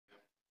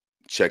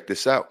Check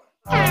this out.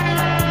 Pressure.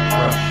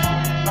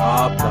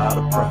 I apply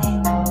the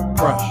pressure.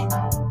 Pressure.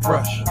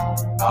 Pressure.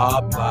 I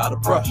apply the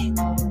pressure.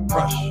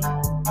 Pressure.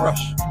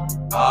 Pressure.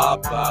 I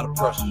apply the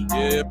pressure.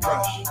 Yeah,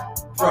 pressure.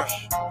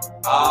 Pressure.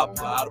 I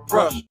apply the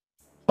pressure.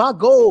 My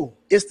goal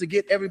is to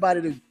get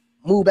everybody to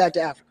move back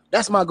to Africa.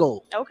 That's my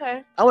goal.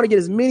 Okay. I want to get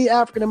as many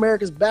African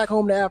Americans back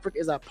home to Africa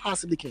as I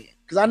possibly can.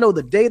 Because I know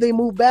the day they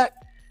move back,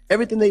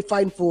 everything they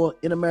fighting for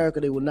in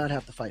America, they will not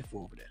have to fight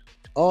for over there.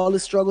 All the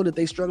struggle that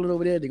they struggling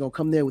over there, they're going to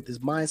come there with this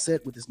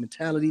mindset, with this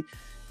mentality,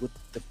 with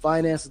the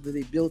finances that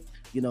they built,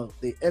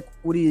 the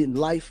equity in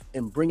life,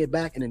 and bring it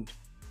back and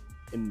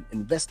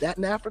invest that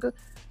in Africa.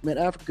 Man,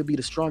 Africa could be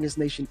the strongest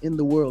nation in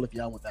the world if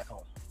y'all went back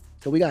home.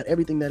 So we got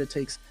everything that it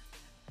takes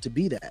to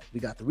be that. We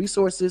got the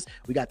resources,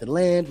 we got the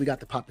land, we got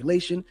the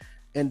population,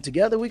 and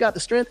together we got the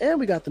strength and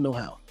we got the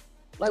know-how.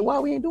 Like, why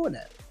we ain't doing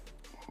that?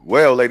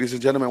 Well, ladies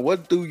and gentlemen,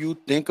 what do you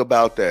think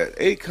about that?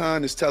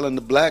 Akon is telling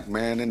the black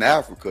man in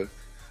Africa,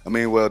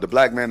 the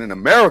black man in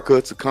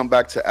America to come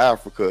back to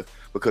Africa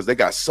because they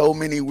got so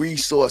many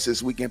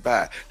resources we can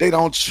buy. They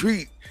don't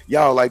treat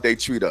y'all like they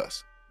treat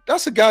us.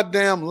 That's a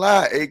goddamn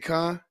lie,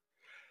 Akon.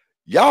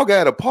 Y'all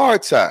got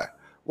apartheid.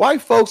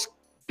 White folks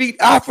beat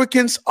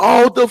Africans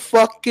all the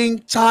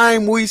fucking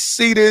time. We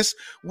see this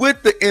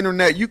with the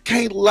internet. You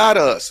can't lie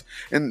to us.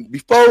 And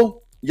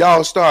before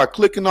y'all start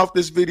clicking off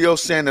this video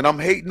saying that I'm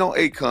hating on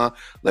Akon,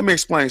 let me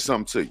explain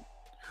something to you.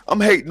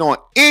 I'm hating on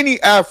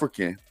any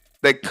African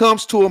that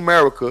comes to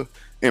America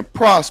and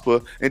prosper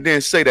and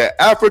then say that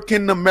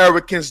African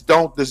Americans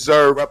don't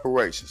deserve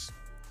reparations.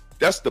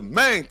 That's the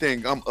main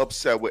thing I'm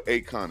upset with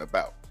Akon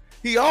about.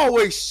 He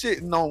always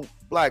shitting on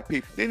black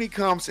people. Then he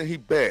comes and he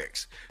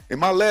begs. In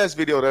my last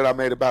video that I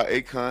made about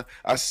Akon,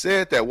 I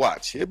said that,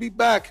 watch, he'll be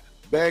back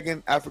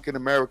begging African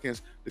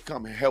Americans to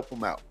come and help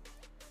him out.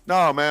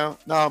 No,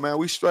 man,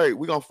 we straight.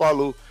 We gonna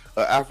follow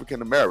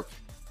African American.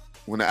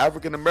 When the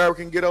African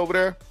American get over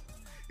there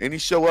and he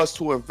show us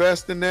to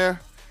invest in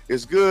there,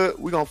 it's good.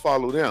 We gonna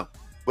follow them.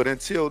 But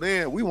until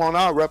then, we want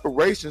our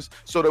reparations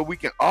so that we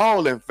can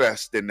all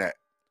invest in that.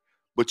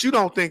 But you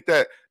don't think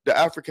that the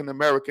African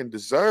American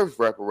deserves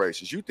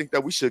reparations. You think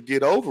that we should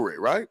get over it,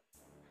 right?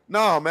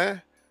 No,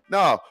 man.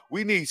 No,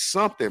 we need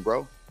something,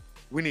 bro.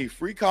 We need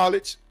free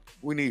college.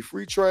 We need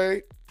free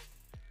trade.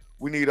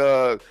 We need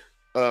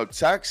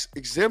tax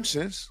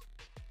exemptions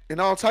and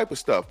all type of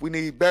stuff. We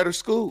need better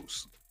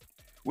schools.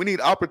 We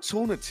need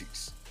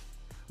opportunities.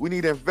 We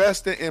need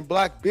investing in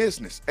black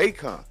business.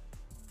 Akon,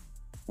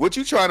 what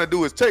you trying to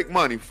do is take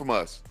money from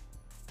us.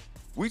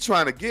 We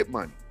trying to get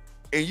money,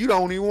 and you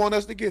don't even want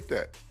us to get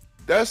that.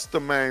 That's the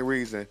main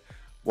reason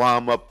why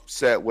I'm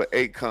upset with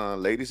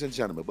Akon, ladies and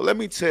gentlemen. But let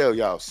me tell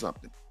y'all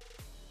something.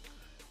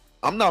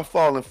 I'm not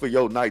falling for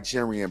your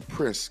Nigerian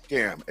prince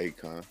scam,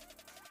 Akon.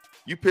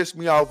 You pissed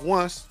me off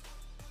once.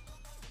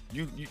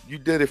 You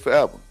did it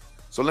forever.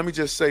 So let me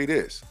just say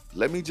this.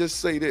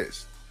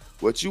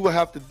 What you will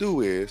have to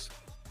do is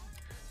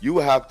you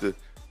will have to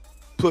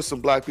put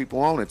some black people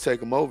on and take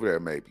them over there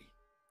maybe.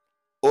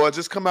 Or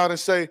just come out and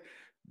say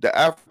the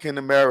African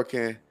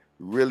American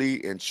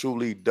really and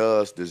truly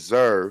does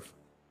deserve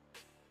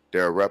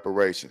their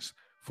reparations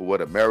for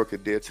what America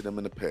did to them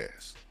in the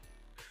past.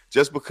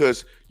 Just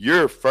because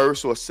you're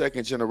first or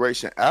second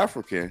generation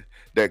African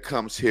that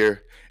comes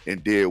here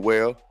and did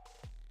well,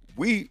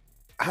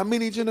 how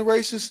many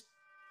generations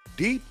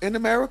deep in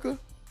America?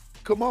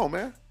 Come on,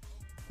 man.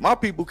 My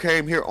people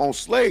came here on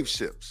slave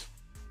ships.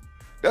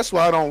 That's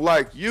why I don't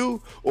like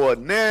you or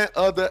none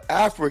other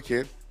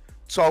African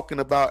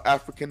talking about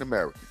African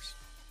Americans.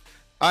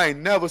 I ain't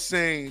never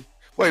seen,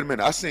 wait a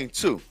minute, I seen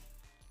two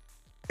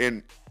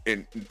in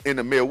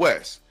the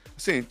Midwest. I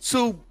seen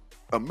two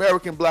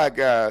American black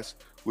guys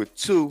with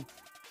two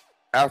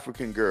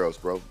African girls,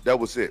 bro. That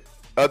was it.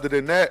 Other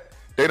than that,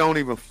 they don't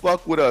even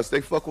fuck with us.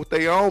 They fuck with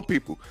their own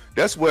people.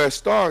 That's where it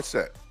starts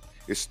at.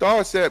 It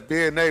starts at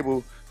being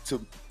able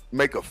to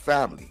make a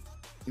family.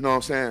 You know what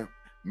I'm saying?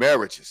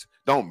 Marriages.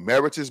 Don't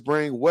marriages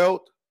bring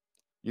wealth?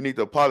 You need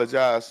to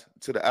apologize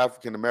to the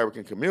African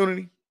American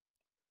community.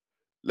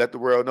 Let the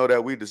world know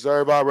that we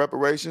deserve our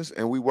reparations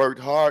and we worked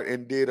hard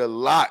and did a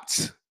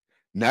lot.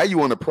 Now you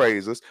want to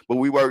praise us, but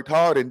we worked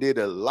hard and did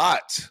a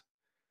lot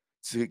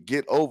to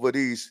get over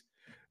these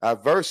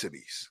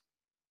adversities.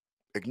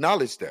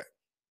 Acknowledge that.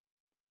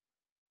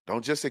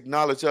 Don't just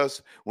acknowledge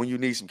us when you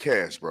need some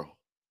cash, bro.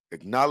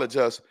 Acknowledge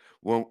us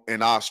when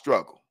in our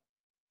struggle.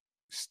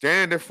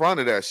 Stand in front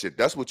of that shit.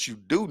 That's what you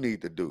do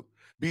need to do.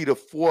 Be the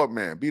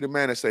foreman. Be the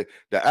man that say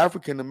the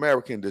African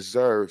American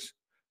deserves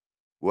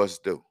what's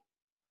due.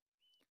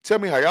 Tell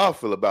me how y'all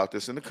feel about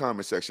this in the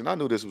comment section. I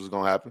knew this was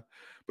going to happen,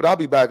 but I'll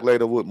be back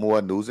later with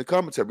more news and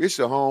commentary. It's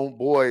your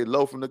homeboy,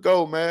 Low from the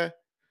Go, man.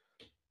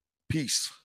 Peace.